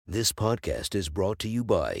This podcast is brought to you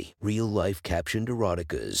by Real Life Captioned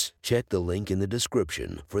Eroticas. Check the link in the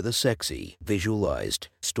description for the sexy, visualized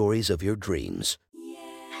stories of your dreams.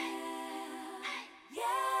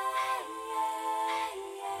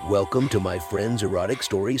 Welcome to my friend's Erotic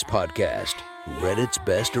Stories podcast, Reddit's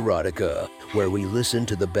Best Erotica, where we listen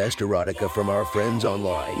to the best erotica from our friends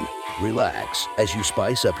online. Relax as you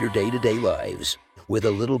spice up your day-to-day lives with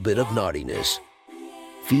a little bit of naughtiness.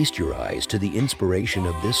 Feast your eyes to the inspiration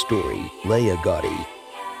of this story, Leah Gotti.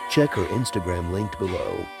 Check her Instagram linked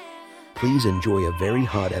below. Please enjoy a very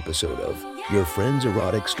hot episode of Your Friend's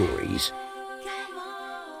Erotic Stories.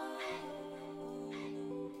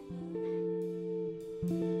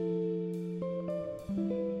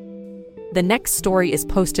 The next story is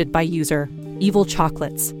posted by user Evil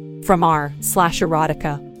Chocolates from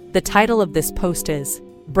r/erotica. The title of this post is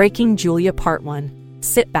Breaking Julia Part 1.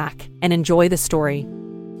 Sit back and enjoy the story.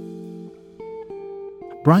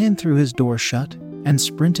 Brian threw his door shut and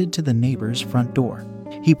sprinted to the neighbor's front door.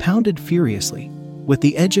 He pounded furiously with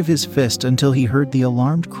the edge of his fist until he heard the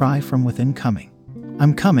alarmed cry from within coming.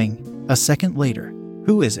 "I'm coming." A second later,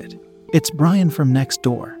 "Who is it?" "It's Brian from next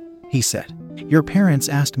door," he said. "Your parents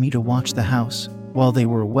asked me to watch the house while they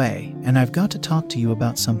were away, and I've got to talk to you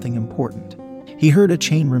about something important." He heard a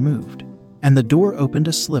chain removed, and the door opened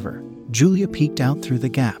a sliver. Julia peeked out through the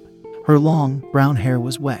gap. Her long, brown hair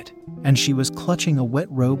was wet, and she was clutching a wet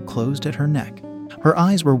robe closed at her neck. Her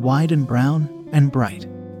eyes were wide and brown and bright.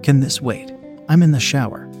 "Can this wait? I'm in the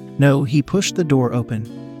shower." "No," he pushed the door open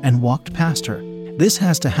and walked past her. "This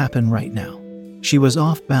has to happen right now." She was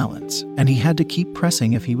off balance, and he had to keep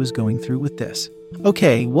pressing if he was going through with this.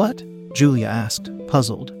 "Okay, what?" Julia asked,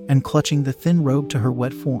 puzzled, and clutching the thin robe to her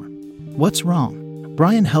wet form. "What's wrong?"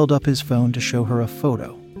 Brian held up his phone to show her a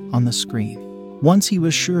photo on the screen. Once he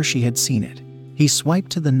was sure she had seen it, he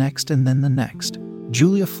swiped to the next and then the next.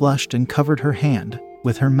 Julia flushed and covered her hand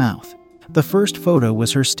with her mouth. The first photo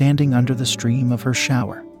was her standing under the stream of her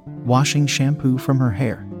shower, washing shampoo from her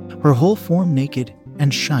hair, her whole form naked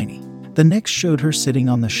and shiny. The next showed her sitting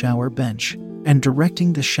on the shower bench and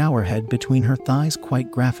directing the shower head between her thighs quite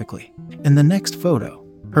graphically. In the next photo,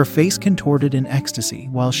 her face contorted in ecstasy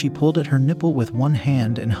while she pulled at her nipple with one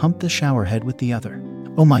hand and humped the shower head with the other.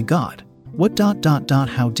 "Oh my God, what ...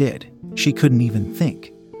 how did..." She couldn't even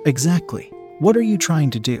think. "Exactly. What are you trying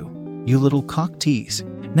to do, you little cock tease?"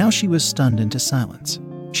 Now she was stunned into silence.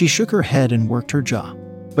 She shook her head and worked her jaw,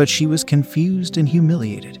 but she was confused and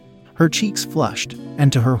humiliated. Her cheeks flushed,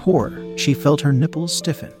 and to her horror, she felt her nipples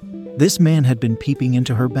stiffen. This man had been peeping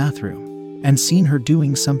into her bathroom and seen her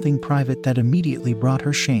doing something private that immediately brought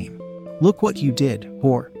her shame. "Look what you did,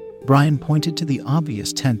 whore." Brian pointed to the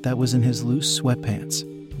obvious tent that was in his loose sweatpants.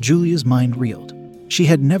 Julia's mind reeled. She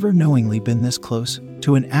had never knowingly been this close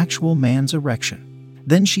to an actual man's erection.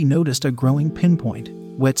 Then she noticed a growing pinpoint,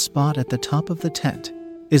 wet spot at the top of the tent.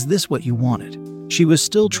 "Is this what you wanted?" She was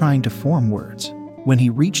still trying to form words when he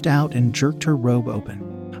reached out and jerked her robe open.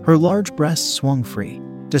 Her large breasts swung free,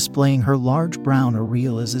 displaying her large brown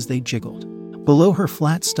areolas as they jiggled. Below her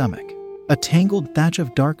flat stomach, a tangled thatch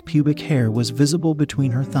of dark pubic hair was visible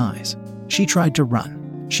between her thighs. She tried to run.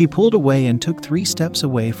 She pulled away and took 3 steps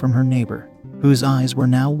away from her neighbor, whose eyes were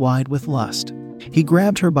now wide with lust. He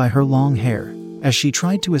grabbed her by her long hair as she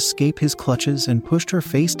tried to escape his clutches and pushed her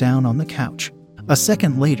face down on the couch. A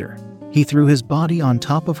second later, he threw his body on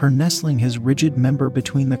top of her, nestling his rigid member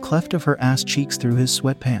between the cleft of her ass cheeks through his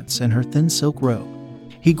sweatpants and her thin silk robe.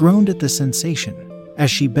 He groaned at the sensation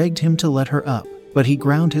as she begged him to let her up, but he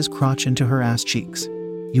ground his crotch into her ass cheeks.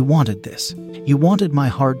 "You wanted this. You wanted my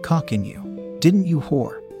hard cock in you, didn't you,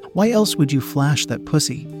 whore? Why else would you flash that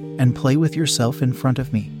pussy and play with yourself in front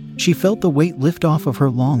of me?" She felt the weight lift off of her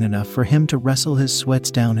long enough for him to wrestle his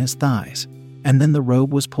sweats down his thighs, and then the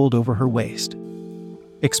robe was pulled over her waist,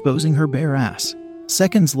 exposing her bare ass.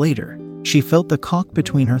 Seconds later, she felt the cock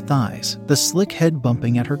between her thighs, the slick head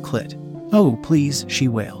bumping at her clit. "Oh, please," she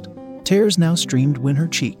wailed. Tears now streamed down her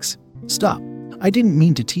cheeks. "Stop. I didn't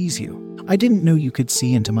mean to tease you. I didn't know you could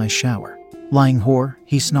see into my shower." "Lying whore,"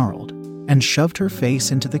 he snarled, and shoved her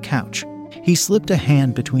face into the couch. He slipped a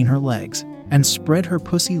hand between her legs and spread her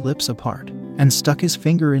pussy lips apart and stuck his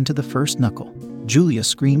finger into the first knuckle. Julia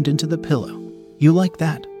screamed into the pillow. "You like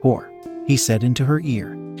that, whore?" he said into her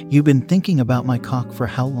ear. "You've been thinking about my cock for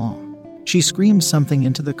how long?" She screamed something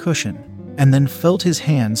into the cushion and then felt his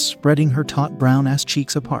hands spreading her taut brown ass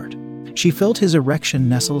cheeks apart. She felt his erection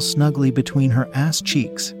nestle snugly between her ass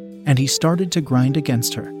cheeks, and he started to grind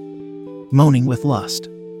against her, moaning with lust.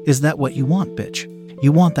 "Is that what you want, bitch?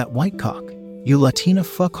 You want that white cock? You Latina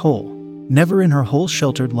fuckhole." Never in her whole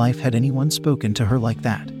sheltered life had anyone spoken to her like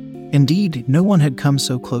that. Indeed, no one had come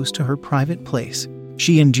so close to her private place.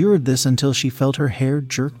 She endured this until she felt her hair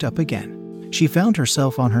jerked up again. She found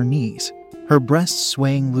herself on her knees, her breasts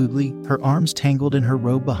swaying lewdly, her arms tangled in her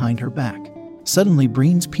robe behind her back. Suddenly,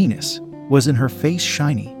 Breen's penis was in her face,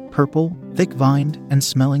 shiny, purple, thick-vined, and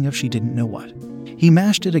smelling of she didn't know what. He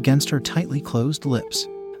mashed it against her tightly closed lips.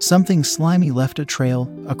 Something slimy left a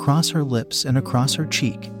trail across her lips and across her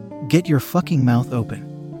cheek. "Get your fucking mouth open.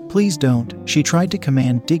 Please don't," she tried to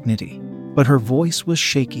command dignity, but her voice was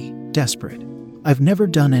shaky, desperate. "I've never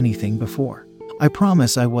done anything before. I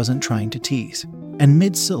promise I wasn't trying to tease." And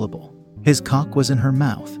mid-syllable, his cock was in her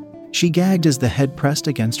mouth. She gagged as the head pressed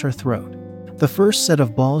against her throat. The first set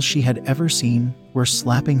of balls she had ever seen were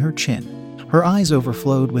slapping her chin. Her eyes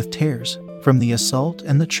overflowed with tears from the assault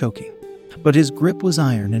and the choking. But his grip was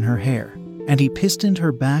iron in her hair, and he pistoned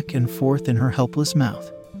her back and forth in her helpless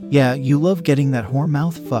mouth. "Yeah, you love getting that whore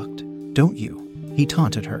mouth fucked, don't you?" he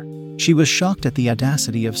taunted her. She was shocked at the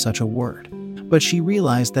audacity of such a word, but she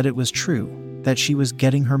realized that it was true, that she was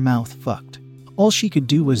getting her mouth fucked. All she could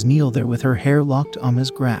do was kneel there with her hair locked on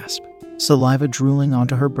his grasp, saliva drooling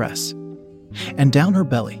onto her breasts and down her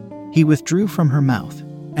belly. He withdrew from her mouth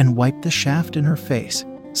and wiped the shaft in her face,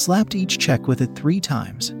 slapped each cheek with it 3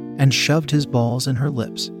 times, and shoved his balls in her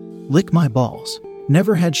lips. "Lick my balls."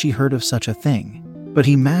 Never had she heard of such a thing, but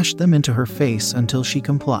he mashed them into her face until she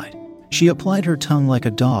complied. She applied her tongue like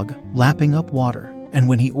a dog, lapping up water, and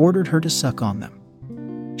when he ordered her to suck on them,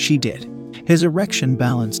 she did. His erection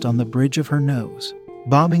balanced on the bridge of her nose,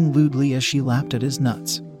 bobbing lewdly as she lapped at his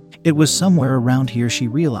nuts. It was somewhere around here she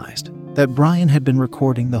realized that Brian had been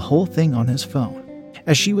recording the whole thing on his phone.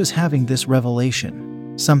 As she was having this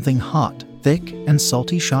revelation, something hot, thick, and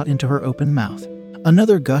salty shot into her open mouth.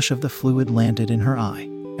 Another gush of the fluid landed in her eye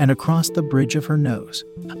and across the bridge of her nose.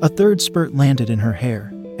 A third spurt landed in her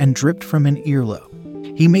hair and dripped from an earlobe.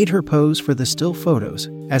 He made her pose for the still photos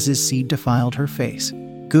as his seed defiled her face.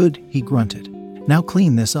 "Good," he grunted. "Now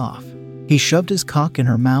clean this off." He shoved his cock in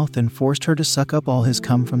her mouth and forced her to suck up all his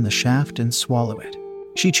cum from the shaft and swallow it.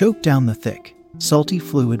 She choked down the thick, salty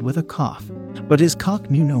fluid with a cough, but his cock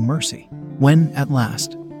knew no mercy. When, at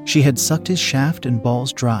last, she had sucked his shaft and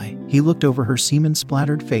balls dry, he looked over her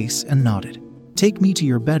semen-splattered face and nodded. "Take me to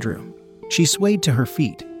your bedroom." She swayed to her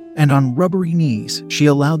feet, and on rubbery knees, she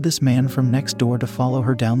allowed this man from next door to follow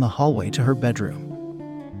her down the hallway to her bedroom.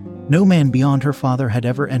 No man beyond her father had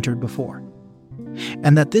ever entered before.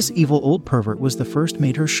 And that this evil old pervert was the first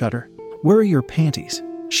made her shudder. "Where are your panties?"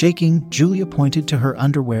 Shaking, Julia pointed to her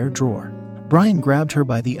underwear drawer. Brian grabbed her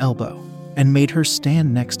by the elbow and made her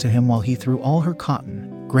stand next to him while he threw all her cotton,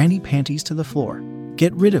 granny panties to the floor.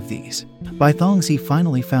 "Get rid of these." By thongs he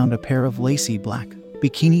finally found a pair of lacy black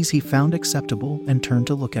bikinis he found acceptable and turned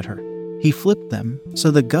to look at her. He flipped them so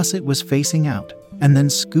the gusset was facing out, and then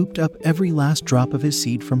scooped up every last drop of his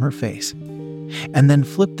seed from her face, and then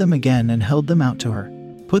flipped them again and held them out to her.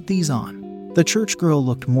 "Put these on." The church girl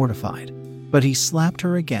looked mortified, but he slapped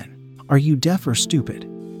her again. "Are you deaf or stupid?"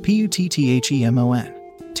 "Putthemon."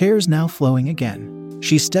 Tears now flowing again.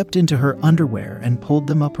 She stepped into her underwear and pulled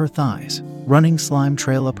them up her thighs, running slime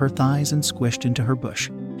trail up her thighs and squished into her bush.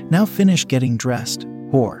 "Now finish getting dressed,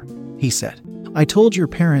 whore," he said. "I told your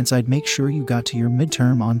parents I'd make sure you got to your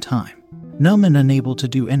midterm on time." Numb and unable to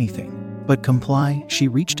do anything but comply, she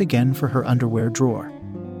reached again for her underwear drawer.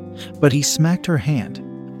 But he smacked her hand.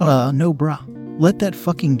 No brah. Let that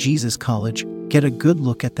fucking Jesus college get a good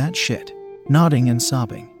look at that shit." Nodding and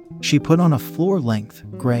sobbing, she put on a floor-length,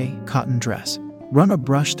 gray, cotton dress. "Run a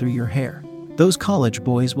brush through your hair. Those college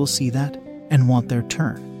boys will see that and want their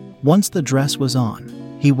turn." Once the dress was on,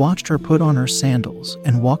 he watched her put on her sandals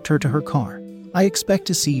and walked her to her car. "I expect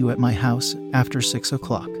to see you at my house after 6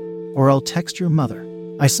 o'clock, or I'll text your mother.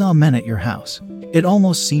 I saw men at your house." It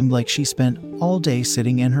almost seemed like she spent all day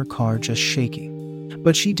sitting in her car just shaking.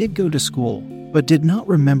 But she did go to school, but did not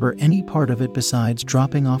remember any part of it besides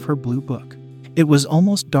dropping off her blue book. It was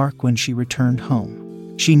almost dark when she returned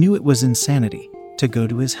home. She knew it was insanity to go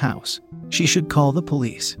to his house. She should call the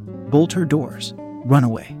police, bolt her doors, run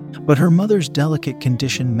away. But her mother's delicate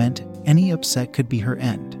condition meant any upset could be her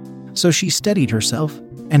end. So she steadied herself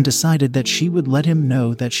and decided that she would let him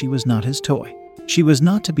know that she was not his toy. She was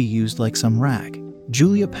not to be used like some rag.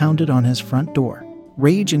 Julia pounded on his front door.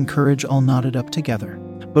 Rage and courage all knotted up together.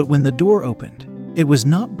 But when the door opened, it was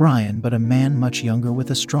not Brian but a man much younger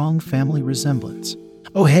with a strong family resemblance.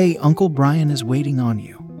 "Oh hey, Uncle Brian is waiting on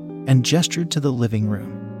you," and gestured to the living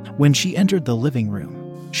room. When she entered the living room,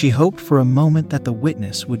 she hoped for a moment that the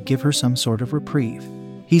witness would give her some sort of reprieve.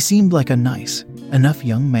 He seemed like a nice enough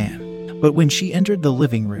young man. But when she entered the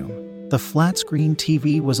living room, The flat-screen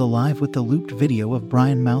TV was alive with the looped video of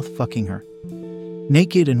Brian mouth fucking her,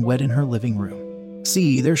 naked and wet in her living room.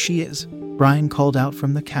 "See, there she is," Brian called out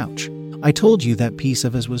from the couch. "I told you that piece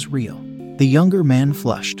of us was real." The younger man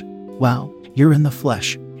flushed. "Wow, you're in the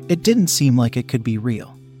flesh." It didn't seem like it could be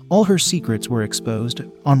real. All her secrets were exposed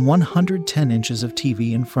on 110 inches of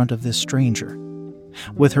TV in front of this stranger,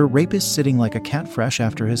 with her rapist sitting like a cat fresh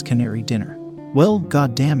after his canary dinner. "Well,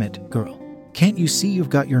 goddamn it, girl. Can't you see you've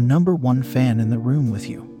got your number one fan in the room with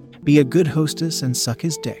you? Be a good hostess and suck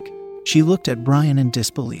his dick." She looked at Brian in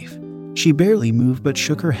disbelief. She barely moved but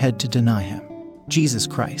shook her head to deny him. "Jesus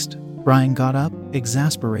Christ." Brian got up,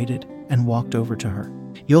 exasperated, and walked over to her.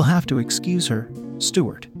 "You'll have to excuse her,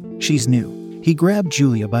 Stuart. She's new." He grabbed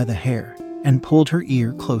Julia by the hair and pulled her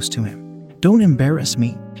ear close to him. "Don't embarrass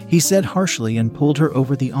me," he said harshly, and pulled her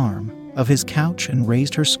over the arm of his couch and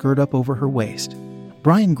raised her skirt up over her waist.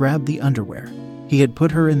 Brian grabbed the underwear he had put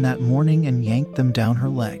her in that morning and yanked them down her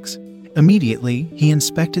legs. Immediately, he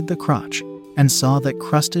inspected the crotch and saw that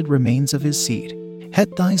crusted remains of his seed, het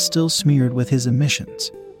thighs still smeared with his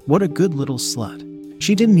emissions. "What a good little slut.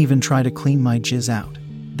 She didn't even try to clean my jizz out.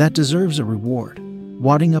 That deserves a reward."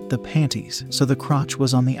 Wadding up the panties so the crotch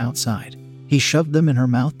was on the outside, he shoved them in her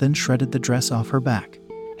mouth, then shredded the dress off her back.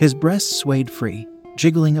 His breasts swayed free,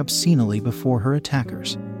 jiggling obscenely before her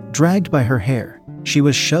attackers. Dragged by her hair, she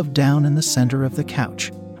was shoved down in the center of the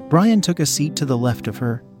couch. Brian took a seat to the left of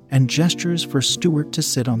her and gestures for Stuart to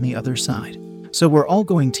sit on the other side. "So we're all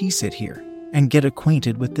going to sit here and get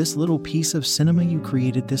acquainted with this little piece of cinema you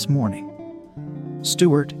created this morning.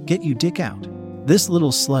 Stuart, get you dick out. This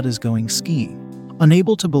little slut is going skiing."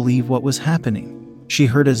 Unable to believe what was happening, she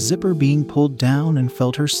heard a zipper being pulled down and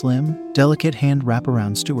felt her slim, delicate hand wrap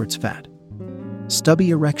around Stuart's fat,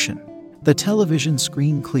 stubby erection. The television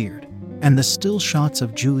screen cleared, and the still shots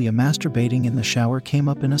of Julia masturbating in the shower came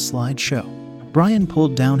up in a slideshow. Brian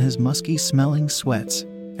pulled down his musky-smelling sweats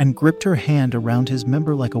and gripped her hand around his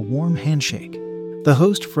member like a warm handshake. The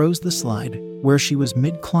host froze the slide where she was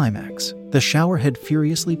mid-climax, the shower head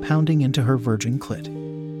furiously pounding into her virgin clit,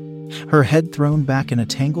 her head thrown back in a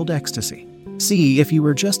tangled ecstasy. "See, if you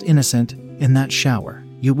were just innocent in that shower,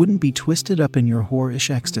 you wouldn't be twisted up in your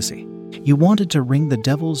whorish ecstasy. You wanted to ring the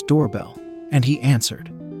devil's doorbell, and he answered,"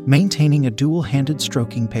 maintaining a dual-handed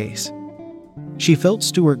stroking pace. She felt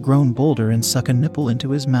Stuart groan bolder and suck a nipple into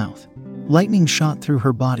his mouth. Lightning shot through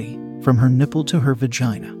her body, from her nipple to her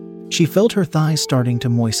vagina. She felt her thighs starting to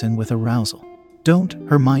moisten with arousal. "Don't,"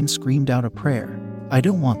 her mind screamed out a prayer. "I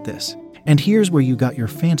don't want this. And here's where you got your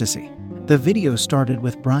fantasy." The video started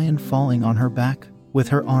with Brian falling on her back, with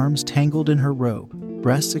her arms tangled in her robe,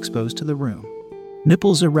 breasts exposed to the room,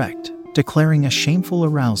 nipples erect, declaring a shameful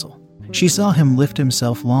arousal. She saw him lift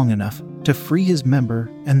himself long enough to free his member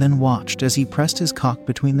and then watched as he pressed his cock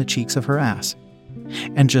between the cheeks of her ass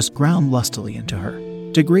and just ground lustily into her,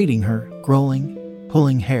 degrading her, growling,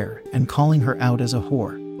 pulling hair, and calling her out as a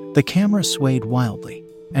whore. The camera swayed wildly,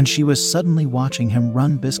 and she was suddenly watching him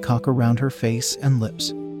run biscock around her face and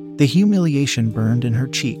lips. The humiliation burned in her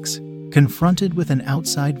cheeks, confronted with an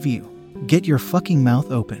outside view. "Get your fucking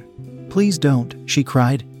mouth open. Please don't," she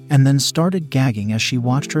cried, and then started gagging as she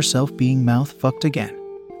watched herself being mouth-fucked again.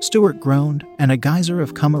 Stuart groaned, and a geyser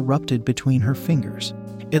of cum erupted between her fingers.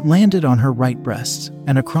 It landed on her right breasts,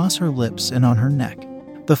 and across her lips and on her neck.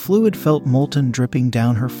 The fluid felt molten dripping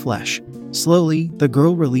down her flesh. Slowly, the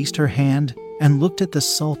girl released her hand and looked at the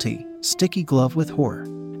salty, sticky glove with horror.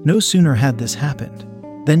 No sooner had this happened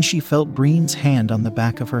than she felt Breen's hand on the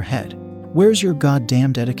back of her head. "Where's your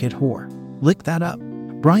goddamned etiquette, whore? Lick that up."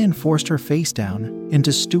 Brian forced her face down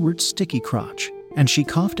into Stuart's sticky crotch, and she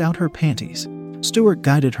coughed out her panties. Stuart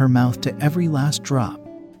guided her mouth to every last drop.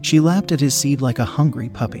 She lapped at his seed like a hungry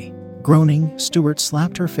puppy. Groaning, Stuart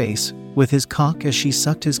slapped her face with his cock as she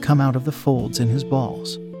sucked his cum out of the folds in his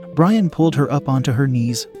balls. Brian pulled her up onto her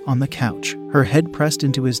knees on the couch, her head pressed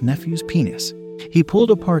into his nephew's penis. He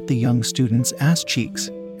pulled apart the young student's ass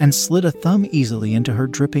cheeks and slid a thumb easily into her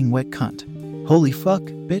dripping wet cunt. "Holy fuck,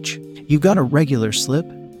 bitch, you got a regular slip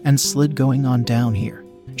and slid going on down here."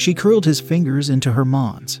 She curled his fingers into her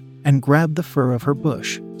mons and grabbed the fur of her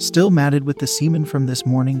bush, still matted with the semen from this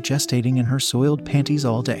morning gestating in her soiled panties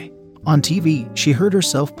all day. On TV, she heard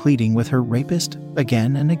herself pleading with her rapist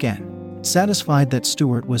again and again. Satisfied that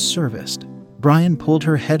Stuart was serviced, Brian pulled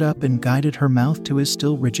her head up and guided her mouth to his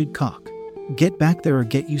still rigid cock. "Get back there or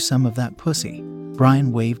get you some of that pussy."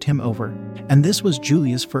 Brian waved him over, and this was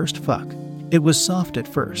Julia's first fuck. It was soft at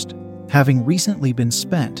first, having recently been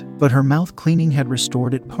spent, but her mouth cleaning had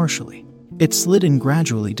restored it partially. It slid in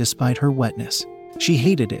gradually despite her wetness. She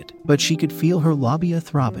hated it, but she could feel her labia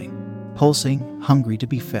throbbing, pulsing, hungry to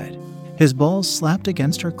be fed. His balls slapped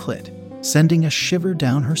against her clit, sending a shiver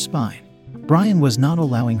down her spine. Brian was not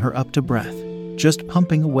allowing her up to breath, just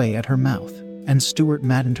pumping away at her mouth, and Stuart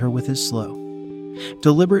maddened her with his slow,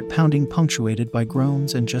 deliberate pounding punctuated by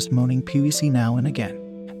groans and just moaning "PVC" now and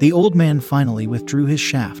again. The old man finally withdrew his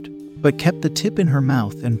shaft, but kept the tip in her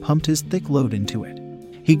mouth and pumped his thick load into it.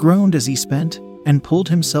 He groaned as he spent, and pulled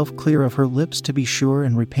himself clear of her lips to be sure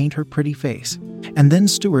and repaint her pretty face. And then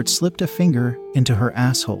Stuart slipped a finger into her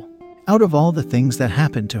asshole. Out of all the things that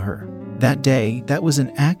happened to her that day, that was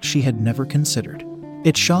an act she had never considered.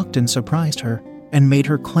 It shocked and surprised her, and made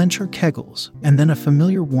her clench her kegels, and then a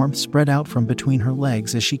familiar warmth spread out from between her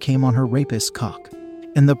legs as she came on her rapist's cock.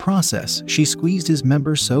 In the process, she squeezed his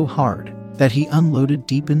member so hard that he unloaded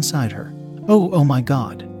deep inside her. Oh my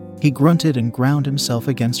God. He grunted and ground himself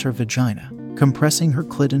against her vagina, compressing her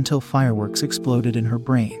clit until fireworks exploded in her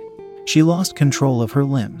brain. She lost control of her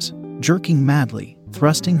limbs, jerking madly,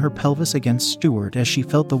 thrusting her pelvis against Stuart as she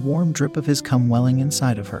felt the warm drip of his cum welling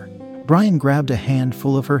inside of her. Brian grabbed a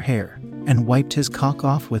handful of her hair and wiped his cock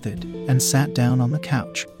off with it and sat down on the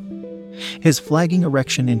couch, his flagging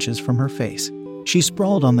erection inches from her face. She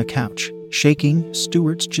sprawled on the couch, shaking,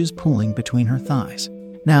 Stuart's jizz pooling between her thighs.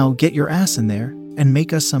 Now get your ass in there and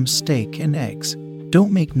make us some steak and eggs.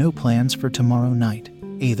 Don't make no plans for tomorrow night,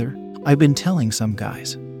 either. I've been telling some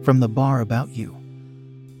guys from the bar about you.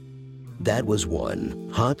 That was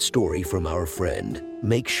one hot story from our friend.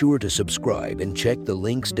 Make sure to subscribe and check the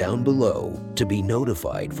links down below to be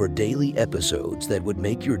notified for daily episodes that would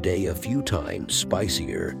make your day a few times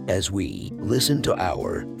spicier as we listen to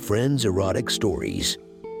our friends' erotic stories.